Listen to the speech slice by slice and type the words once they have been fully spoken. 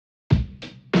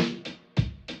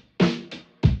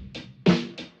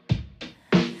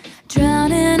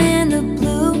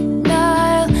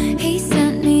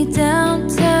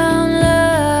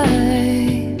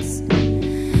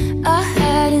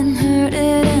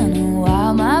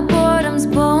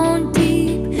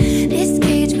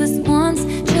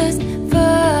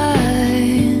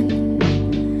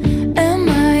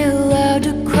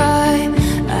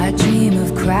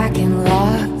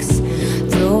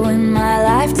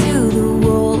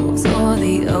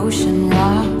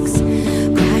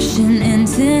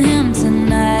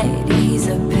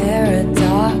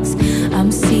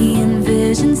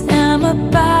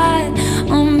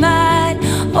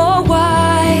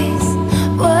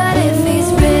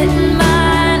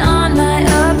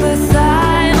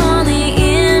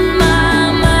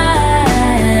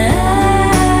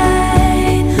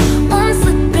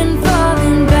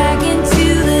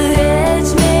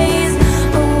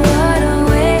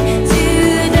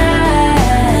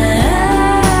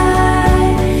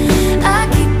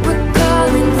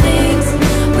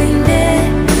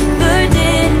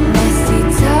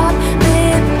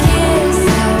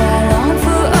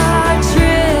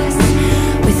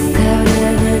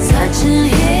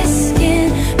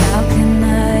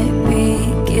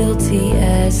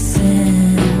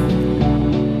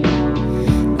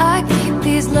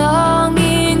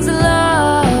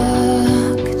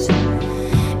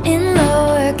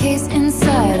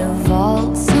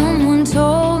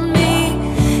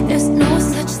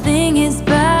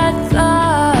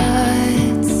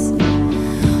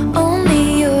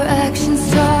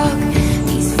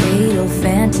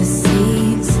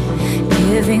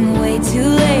giving way to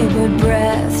labored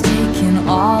breath, taking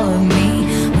all of me.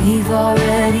 We've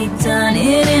already done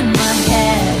it in my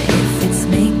head. If it's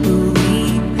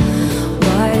make-believe,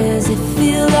 why does it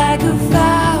feel like a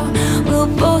vow we'll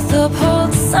both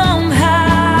uphold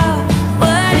somehow?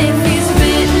 What if he's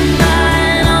written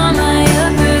mine on my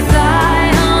upper thigh,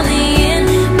 only in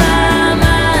my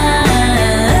mind?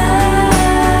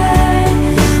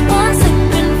 One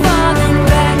slip and falling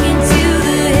back into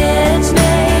the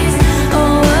headspace.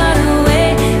 Oh, what a way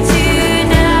to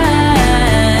die.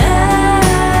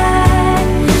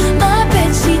 My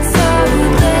bedsheets are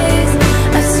ablaze.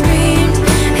 I've screamed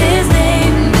his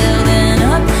name, building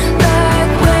up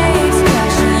like waves,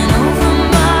 crashing over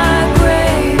my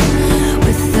grave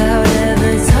without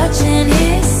ever touching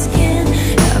his skin.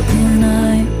 How can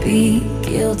I be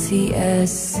guilty as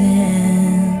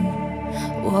sin?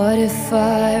 What if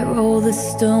I roll the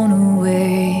stone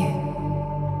away?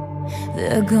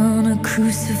 They're gonna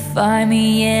crucify me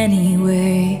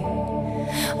anyway.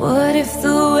 What if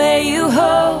the way you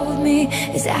hold me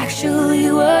is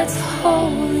actually what's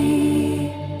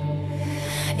holy?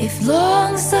 If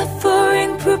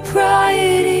long-suffering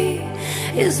propriety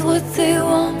is what they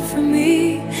want from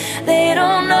me, they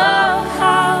don't know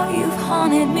how you've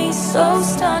haunted me so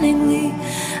stunningly.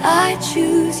 I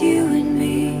choose you and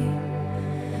me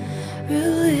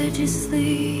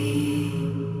religiously.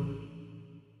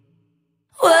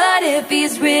 What if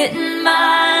he's written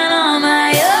mine on my